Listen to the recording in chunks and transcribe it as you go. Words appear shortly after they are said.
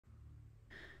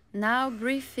Now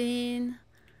breathe in,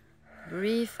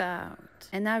 breathe out.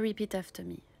 And now repeat after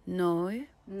me. No.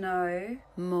 No.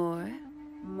 More.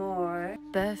 More.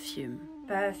 Perfume.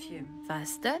 Perfume.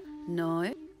 Faster.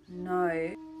 No.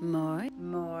 No. More.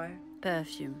 More.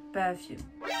 Perfume. Perfume.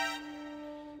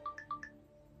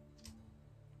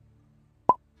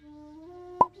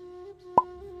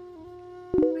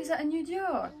 Oh, is that a new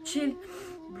Dior? Chill.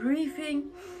 Breathing.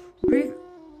 Breathe.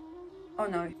 Oh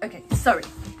no. Okay, sorry.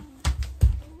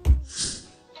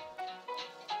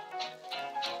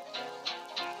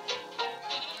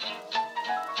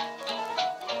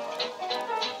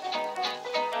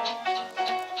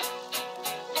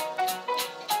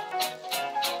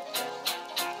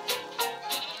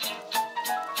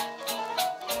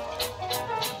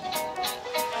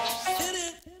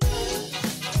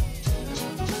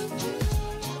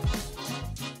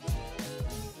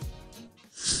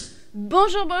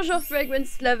 Bonjour, bonjour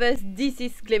fragrance lovers, this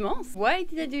is Clémence. Why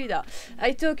did I do that?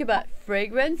 I talk about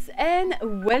fragrance and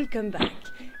welcome back.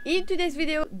 In today's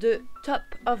video, the top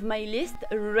of my list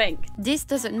ranked. This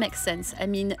doesn't make sense. I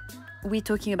mean, we're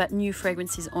talking about new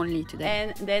fragrances only today.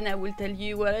 And then I will tell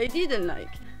you what I didn't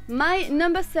like. My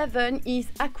number 7 is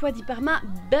Acqua di Parma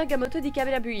Bergamotto di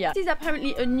Cavalabuia. This is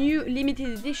apparently a new limited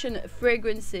edition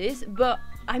fragrances, but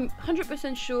I'm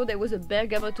 100% sure there was a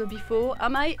Bergamotto before.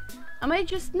 Am I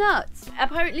just nuts?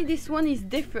 Apparently this one is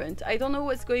different. I don't know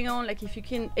what's going on. Like, if you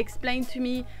can explain to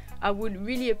me, I would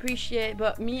really appreciate,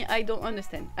 but me, I don't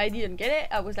understand. I didn't get it.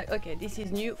 I was like, okay, this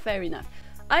is new, fair enough.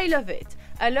 I love it.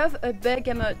 I love a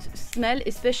bergamot smell,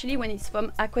 especially when it's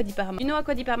from Acqua di Parma. You know,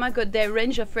 Acqua di Parma got their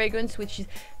range of fragrance, which is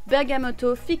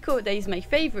Bergamotto, Fico, that is my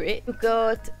favorite.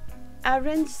 Got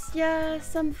Arencia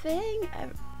something?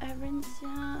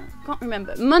 Arencia, can't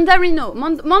remember. Mandarino,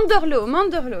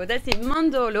 Mandorlo, that's it,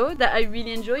 Mandorlo, that I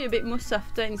really enjoy, a bit more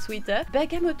softer and sweeter.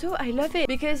 Bergamotto, I love it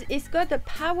because it's got the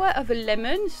power of a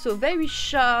lemon, so very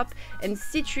sharp and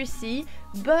citrusy,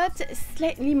 but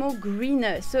slightly more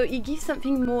greener, so it gives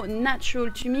something more natural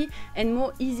to me and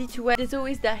more easy to wear. There's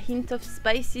always that hint of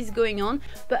spices going on,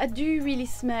 but I do really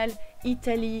smell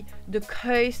Italy, the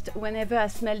coast, whenever I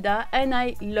smell that, and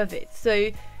I love it. So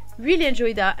really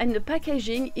enjoy that, and the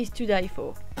packaging is to die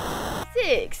for.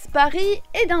 6. Paris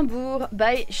Edinburgh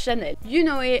by Chanel. You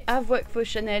know it, I've worked for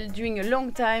Chanel during a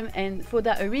long time, and for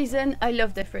that reason I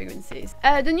love their fragrances.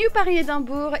 The new Paris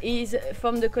Edinburgh is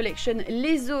from the collection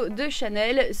Les Eaux de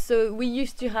Chanel. So we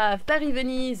used to have Paris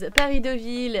Venise, Paris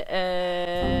Deauville,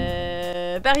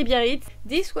 Paris Biarritz.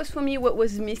 This was for me what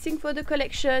was missing for the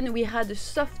collection. We had a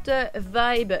softer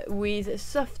vibe with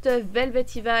softer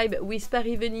velvety vibe with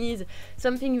Paris Venise,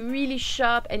 something really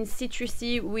sharp and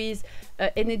citrusy with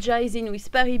energizing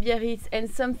with Paris Biarritz, and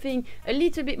something a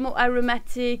little bit more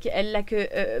aromatic and like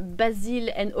a basil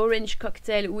and orange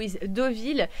cocktail with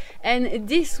Deauville. And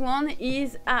this one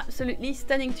is absolutely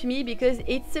stunning to me because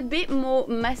it's a bit more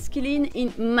masculine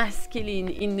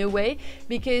in a way,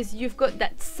 because you've got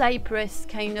that cypress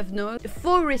kind of note,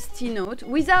 foresty note,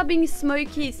 without being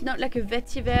smoky. It's not like a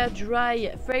vetiver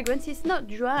dry fragrance. It's not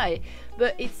dry,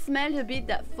 but it smells a bit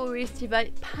that foresty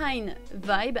vibe, pine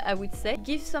vibe, I would say. It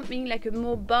gives something like a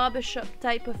more barbershop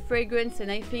type of fragrance,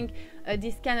 and I think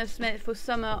this kind of smell for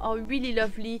summer are really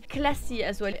lovely, classy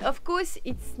as well. Of course,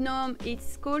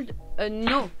 it's called a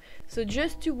no. So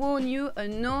just to warn you, a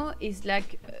no is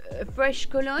like a fresh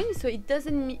cologne, so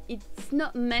it's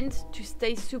not meant to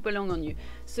stay super long on you.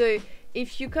 So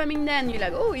if you come in there and you're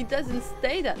like, oh, it doesn't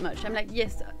stay that much, I'm like,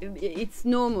 yes, it's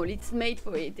normal, it's made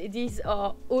for it. These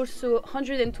are also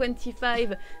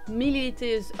 125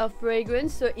 milliliters of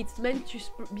fragrance, so it's meant to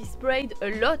be sprayed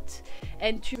a lot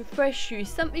and to refresh you.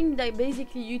 Something that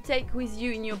basically you take with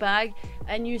you in your bag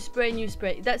and you spray and you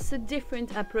spray. That's a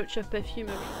different approach of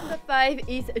perfumery. Number 5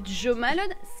 is Jo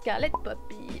Malone Scarlet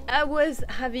Poppy. I was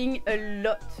having a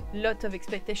lot of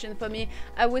expectation for me.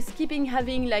 I was keeping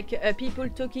having like people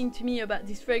talking to me about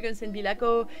this fragrance and be like,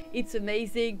 oh, it's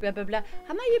amazing, blah blah blah.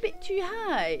 Am I a bit too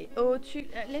high or too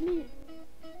let me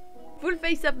full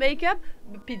face of makeup,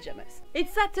 pyjamas.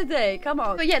 It's Saturday, come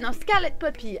on. So yeah, now Scarlet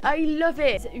Poppy, I love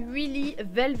it. It's really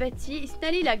velvety. It's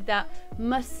nearly like that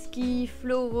musky,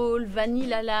 floral,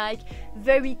 vanilla-like,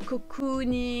 very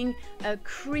cocooning,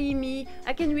 creamy.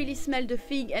 I can really smell the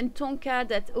fig and tonka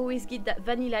that always give that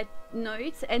vanilla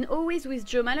notes. And always with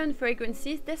Jo Malone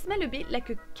fragrances, they smell a bit like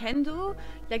a candle,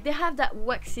 like they have that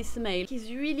waxy smell. It's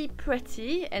really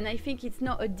pretty, and I think it's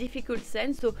not a difficult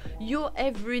scent. So your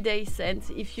everyday scent,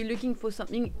 if you're looking for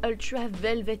something ultra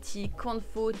velvety,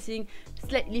 comforting,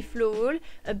 slightly floral,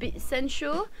 a bit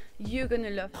sensual, you're gonna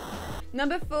love.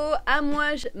 Number 4,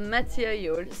 Amouage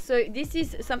Material. So this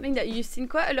is something that you've seen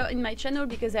quite a lot in my channel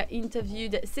because I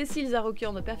interviewed Cécile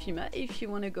Zaroukian de Parfuma. If you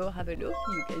want to go have a look,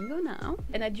 you can go now.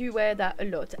 And I do wear that a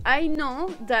lot. I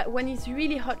know that when it's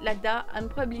really hot like that, I'm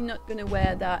probably not gonna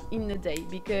wear that in the day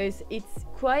because it's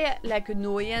quite like an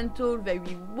oriental,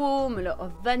 very warm, a lot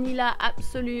of vanilla,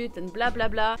 absolute and blah blah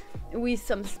blah, with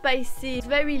some spices. It's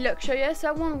very luxurious, so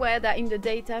I won't wear that in the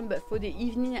daytime, but for the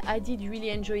evening I did really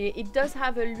enjoy it. It does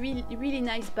have a really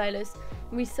nice balance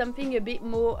with something a bit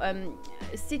more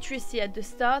citrusy at the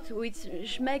start,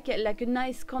 which make it like a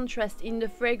nice contrast in the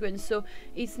fragrance, so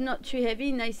it's not too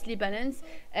heavy, nicely balanced,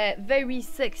 very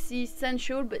sexy,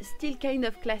 sensual, but still kind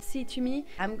of classy to me.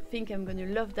 I think I'm gonna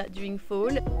love that during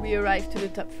fall. We arrive to the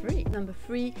top 3. Number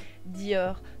 3,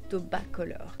 Dior Taupe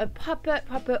color, a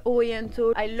proper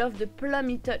oriental. I love the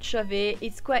plummy touch of it.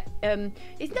 It's quite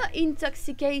it's not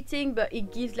intoxicating, but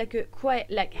it gives like a quite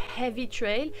like heavy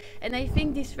trail, and I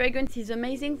think this fragrance is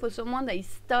amazing for someone that is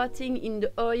starting in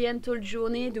the oriental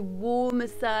journey, the warmer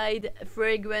side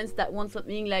fragrance, that wants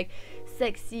something like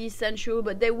sexy, sensual,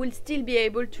 but they will still be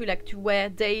able to wear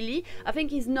daily. I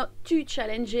think it's not too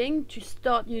challenging to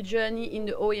start your journey in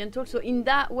the oriental, so in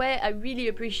that way I really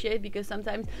appreciate, because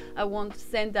sometimes I want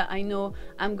scent that I know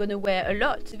I'm gonna wear a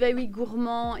lot. It's very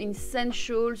gourmand and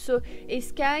sensual, so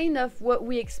it's kind of what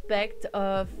we expect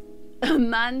of a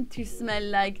man to smell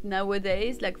like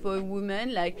nowadays, like for a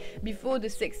woman. Like before, the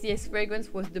sexiest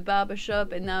fragrance was the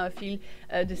barbershop, and now I feel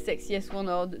the sexiest one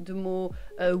are the more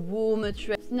warmer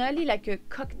trend. It's nearly like a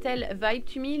cocktail vibe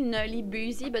to me, nearly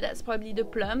boozy, but that's probably the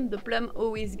plum. The plum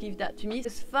always give that to me.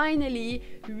 Just finally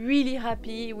really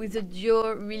happy with the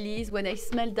Dior release. When I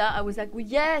smelled that, I was like, well,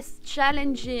 yes,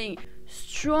 challenging,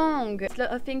 strong. It's a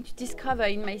lot of things to discover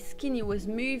in my skin. It was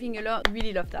moving a lot.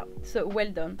 Really love that. So well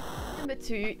done. Number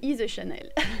 2 is a Chanel.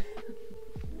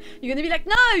 You're gonna be like,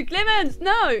 no, Clémence,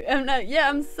 no. I'm like, yeah,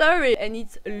 I'm sorry. And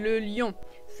it's Le Lion.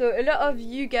 So a lot of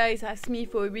you guys asked me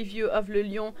for a review of Le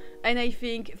Lion, and I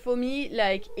think for me,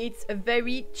 like, it's a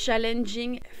very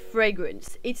challenging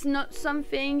fragrance. It's not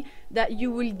something that you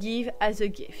will give as a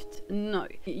gift. No.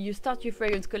 You start your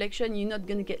fragrance collection, you're not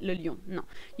gonna get Le Lion. No.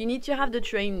 You need to have the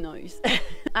train noise.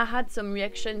 I had some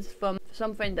reactions from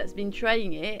some friend that's been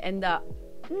trying it and that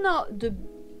not the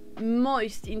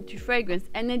most into fragrance,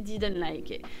 and I didn't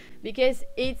like it because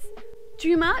it's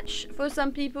too much for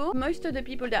some people. Most of the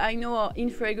people that I know are in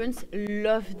fragrance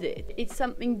loved it. It's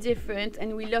something different,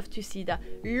 and we love to see that.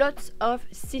 Lots of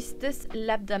Cistus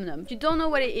labdanum. If you don't know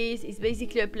what it is, it's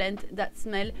basically a plant that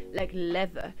smells like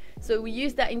leather. So we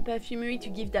use that in perfumery to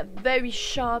give that very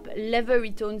sharp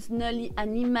leathery tones, nearly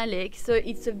animalic. So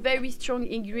it's a very strong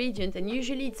ingredient, and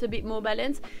usually it's a bit more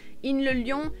balanced. In Le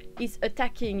Lion, it's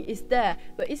attacking, it's there,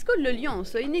 but it's called Le Lion,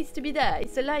 so it needs to be there.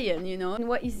 It's a lion, you know. And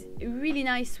what is really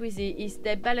nice with it is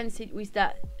they balance it with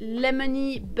that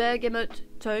lemony bergamot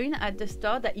tone at the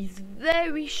start that is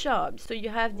very sharp. So you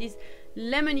have this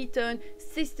lemony tone,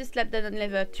 Cistus labdanum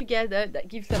leather together that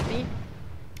gives something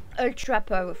ultra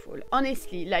powerful.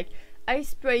 Honestly, like, I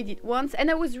sprayed it once and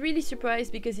I was really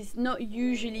surprised because it's not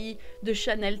usually the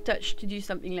Chanel touch to do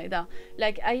something like that.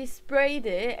 Like, I sprayed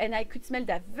it and I could smell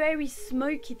that very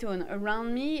smoky tone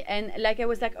around me, and like I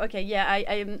was like, okay, yeah,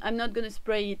 I'm not gonna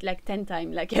spray it like 10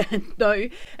 times, like no.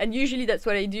 And usually that's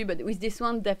what I do, but with this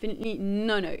one, definitely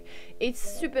no. It's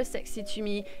super sexy to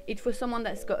me. It's for someone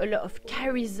that's got a lot of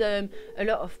charisma, a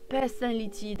lot of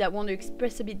personality, that want to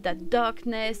express a bit that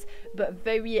darkness, but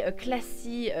very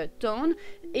classy tone.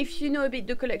 If you know a bit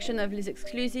the collection of Les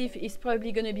Exclusives, it's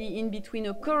probably going to be in between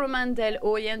a Coromandel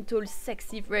oriental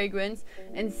sexy fragrance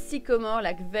and Sycamore,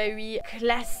 like very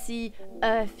classy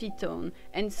earthy tone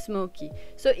and smoky.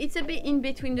 So it's a bit in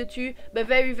between the two, but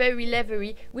very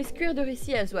leathery, with Cuir de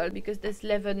Russie as well, because there's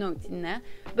leather note in there.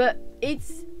 But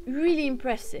it's really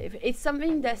impressive. It's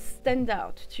something that stands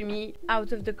out to me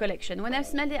out of the collection. When I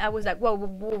smelled it, I was like,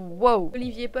 whoa.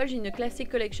 Olivier Polge in the classic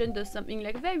collection does something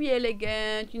like very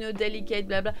elegant, you know, delicate,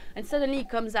 blah blah, and suddenly it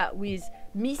comes out with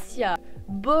Missia,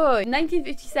 Boy,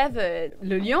 1957,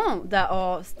 Le Lion, that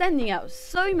are standing out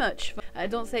so much. I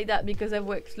don't say that because I've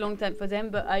worked a long time for them,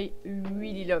 but I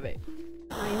really love it.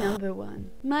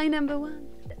 My number one,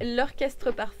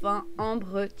 l'Orchestre Parfum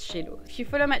Ambre Cello. If you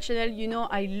follow my channel, you know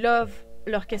I love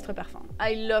l'Orchestre Parfum.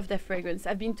 I love their fragrance.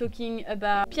 I've been talking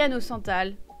about Piano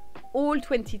Santal all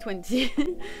 2020.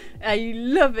 I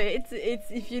love it. It's,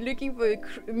 if you're looking for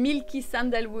a milky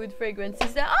sandalwood fragrance,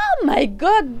 it's like, oh my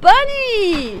god,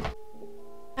 Bunny!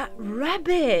 That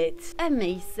rabbit!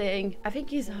 Amazing. I think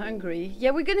he's hungry.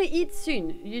 Yeah, we're gonna eat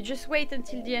soon. You just wait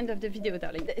until the end of the video,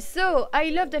 darling. So, I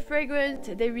love the fragrance.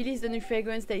 They released a new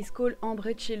fragrance that is called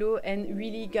Ambre Cello, and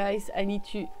really, guys, I need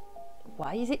to...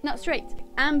 Why is it not straight?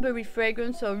 Ambery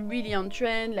fragrance are really on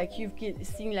trend, like you've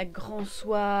seen like Grand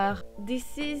Soir.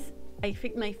 This is, I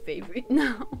think, my favorite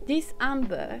now. This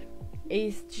amber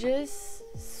is just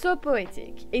so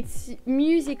poetic. It's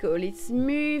musical, it's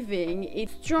moving,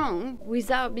 it's strong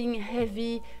without being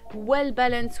heavy, well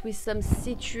balanced with some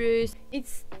citrus.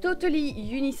 It's totally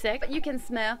unisex. What you can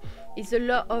smell is a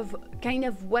lot of kind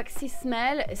of waxy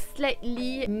smell,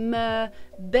 slightly myrrh,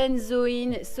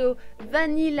 benzoin, so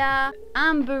vanilla,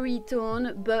 ambery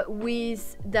tone, but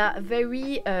with that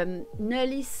very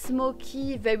nearly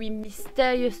smoky, very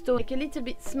mysterious tone, like a little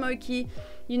bit smoky,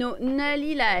 you know,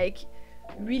 nearly like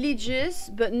religious,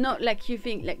 but not like you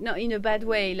think, like not in a bad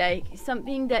way, like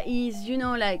something that is, you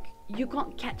know, like you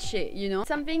can't catch it, you know,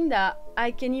 something that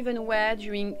I can even wear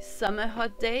during summer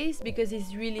hot days because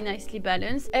it's really nicely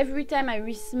balanced. Every time I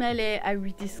re-smell it, I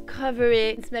rediscover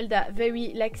it. I smell that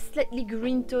very like slightly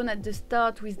green tone at the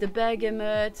start with the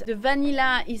bergamot. The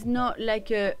vanilla is not like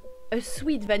a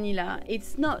sweet vanilla.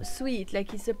 It's not sweet,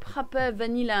 like it's a proper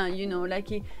vanilla, you know,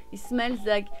 like it smells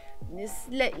like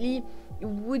slightly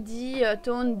woody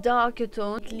tone, darker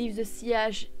tone. It leaves the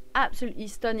sillage absolutely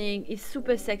stunning. It's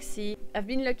super sexy. I've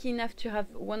been lucky enough to have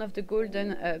one of the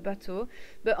golden bateaux,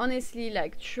 but honestly,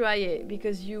 like, try it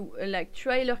because you like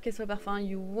try l'Orchestre Parfum,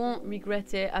 you won't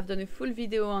regret it. I've done a full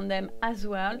video on them as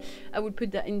well. I will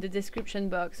put that in the description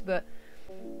box, but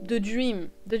the dream.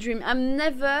 I'm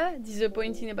never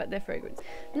disappointed about their fragrance.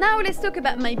 Now let's talk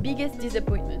about my biggest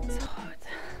disappointment.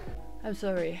 I'm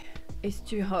sorry, it's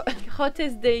too hot.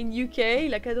 Hottest day in UK,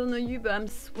 like I don't know you, but I'm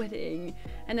sweating.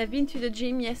 And I've been to the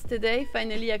gym yesterday.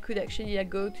 Finally I could actually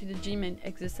go to the gym and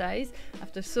exercise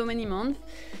after so many months.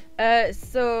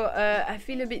 So I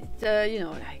feel a bit, you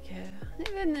know, like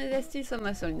even there's still some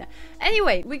muscle in there.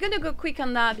 Anyway, we're gonna go quick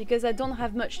on that because I don't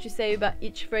have much to say about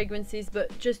each fragrances,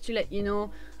 but just to let you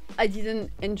know, I didn't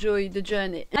enjoy the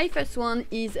journey. My first one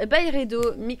is a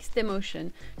Byredo Mixed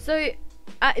Emotion. So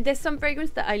there's some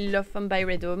fragrance that I love from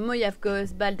Byredo. Moyave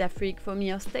Ghost, Bal d'Afrique for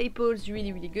me are staples,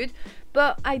 really good,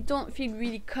 but I don't feel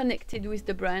really connected with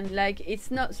the brand. Like it's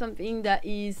not something that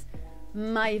is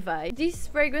my vibe. This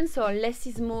fragrance or less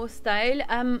is more style.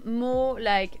 I'm more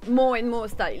like more and more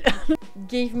style.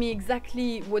 Gave me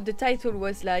exactly what the title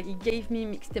was like. It gave me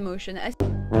mixed emotion.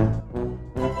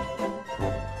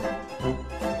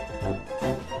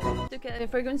 Look at the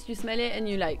fragrance, you smell it and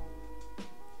you like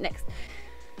next.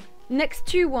 Next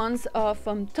two ones are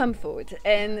from Tom Ford,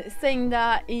 and saying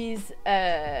that is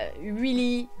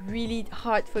really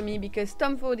hard for me because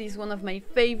Tom Ford is one of my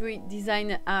favorite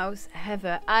designer house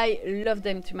ever. I love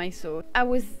them to my soul. I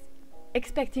was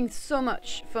expecting so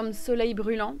much from Soleil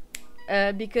Brûlant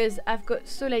because I've got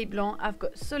Soleil Blanc, I've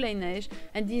got Soleil Neige,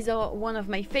 and these are one of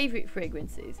my favorite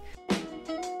fragrances.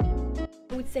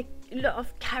 I would say a lot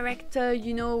of character,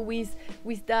 you know, with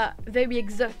that very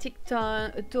exotic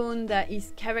tone that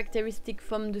is characteristic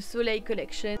from the Soleil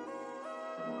collection.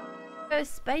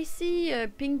 Spicy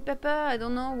pink pepper, I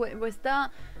don't know, what was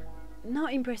that?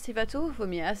 Not impressive at all for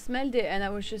me. I smelled it and I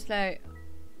was just like,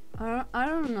 I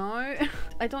don't know.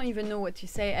 I don't even know what to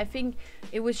say. I think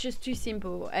it was just too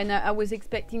simple and I was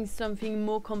expecting something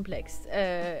more complex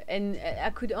and I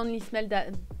could only smell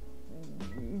that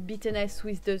bitterness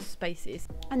with the spices.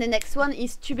 And the next one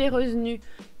is Tuberose Nue.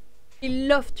 I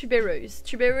love tuberose.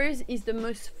 Tuberose is the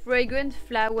most fragrant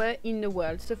flower in the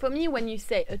world. So for me, when you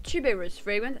say a tuberose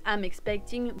fragrance, I'm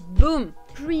expecting boom,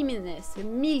 creaminess,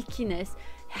 milkiness,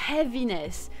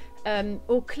 heaviness,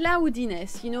 or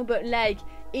cloudiness, you know, but like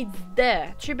it's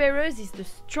there. Tuberose is the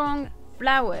strong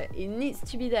flower. It needs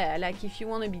to be there. Like if you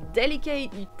want to be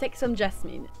delicate, you take some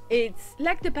jasmine. It's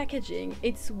like the packaging.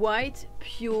 It's white,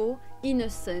 pure,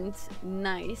 innocent,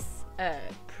 nice,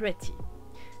 pretty.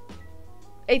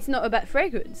 It's not a bad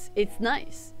fragrance. It's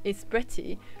nice, it's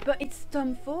pretty, but it's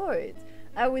Tom Ford.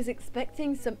 I was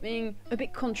expecting something a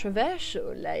bit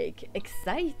controversial, like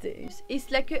exciting. It's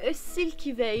like a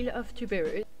silky veil of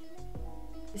tuberose.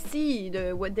 See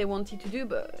what they wanted to do,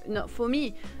 but not for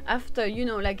me. After, you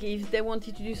know, like if they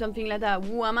wanted to do something like that,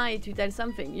 who am I to tell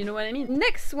something, you know what I mean?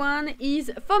 Next one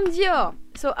is from Dior.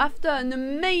 So after an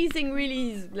amazing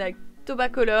release like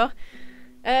Tobacolor,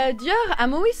 Dior,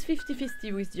 I'm always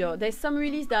 50-50 with Dior. There's some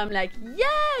release that I'm like,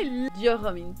 yeah, Dior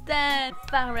Homme Intense,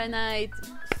 Fahrenheit,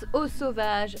 Eau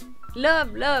Sauvage,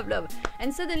 love.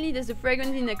 And suddenly there's a fragrance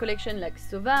in the collection like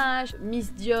Sauvage, Miss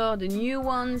Dior, the new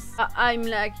ones. I'm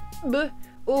like, bleh.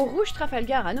 Or Rouge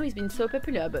Trafalgar, I know it's been so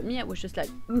popular, but me, I was just like,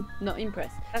 not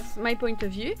impressed. That's my point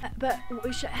of view. But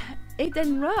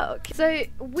Eden Rock. So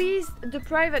with the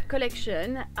private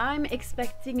collection, I'm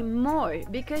expecting more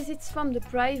because it's from the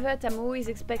private. I'm always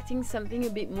expecting something a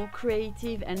bit more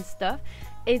creative and stuff.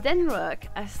 Eden Rock,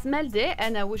 I smelled it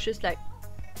and I was just like,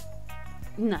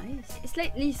 nice.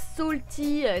 Slightly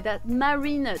salty, that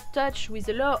marine touch with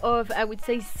a lot of, I would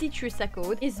say, citrus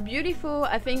accord. It's beautiful.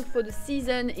 I think for the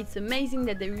season, it's amazing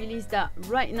that they released that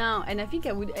right now, and I think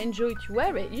I would enjoy to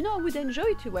wear it. You know, I would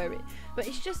enjoy to wear it, but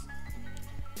it's just,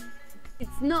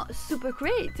 it's not super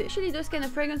great. Actually, those kind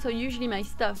of fragrances are usually my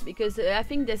stuff because I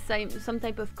think there's some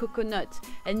type of coconut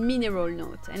and mineral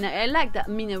note, and I like that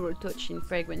mineral touch in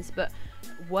fragrance. But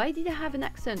why did I have an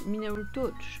accent? Mineral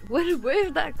touch.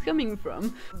 Where's that coming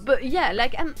from? But yeah,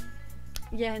 like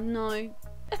yeah, no.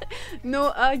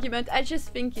 No argument. I just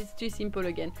think it's too simple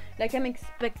again. Like I'm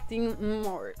expecting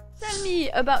more. Tell me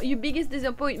about your biggest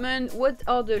disappointment. What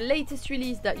are the latest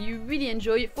release that you really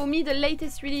enjoy? For me, the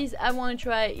latest release I want to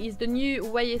try is the new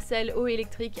YSL Eau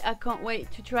Électrique. I can't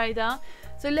wait to try that.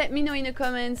 So let me know in the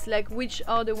comments like which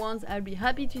are the ones. I'll be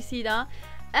happy to see that.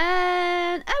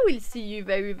 And I will see you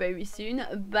very, very soon.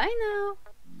 Bye now.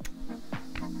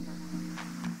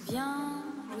 Viens,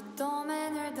 je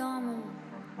t'emmène dans mon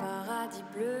paradis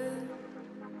bleu.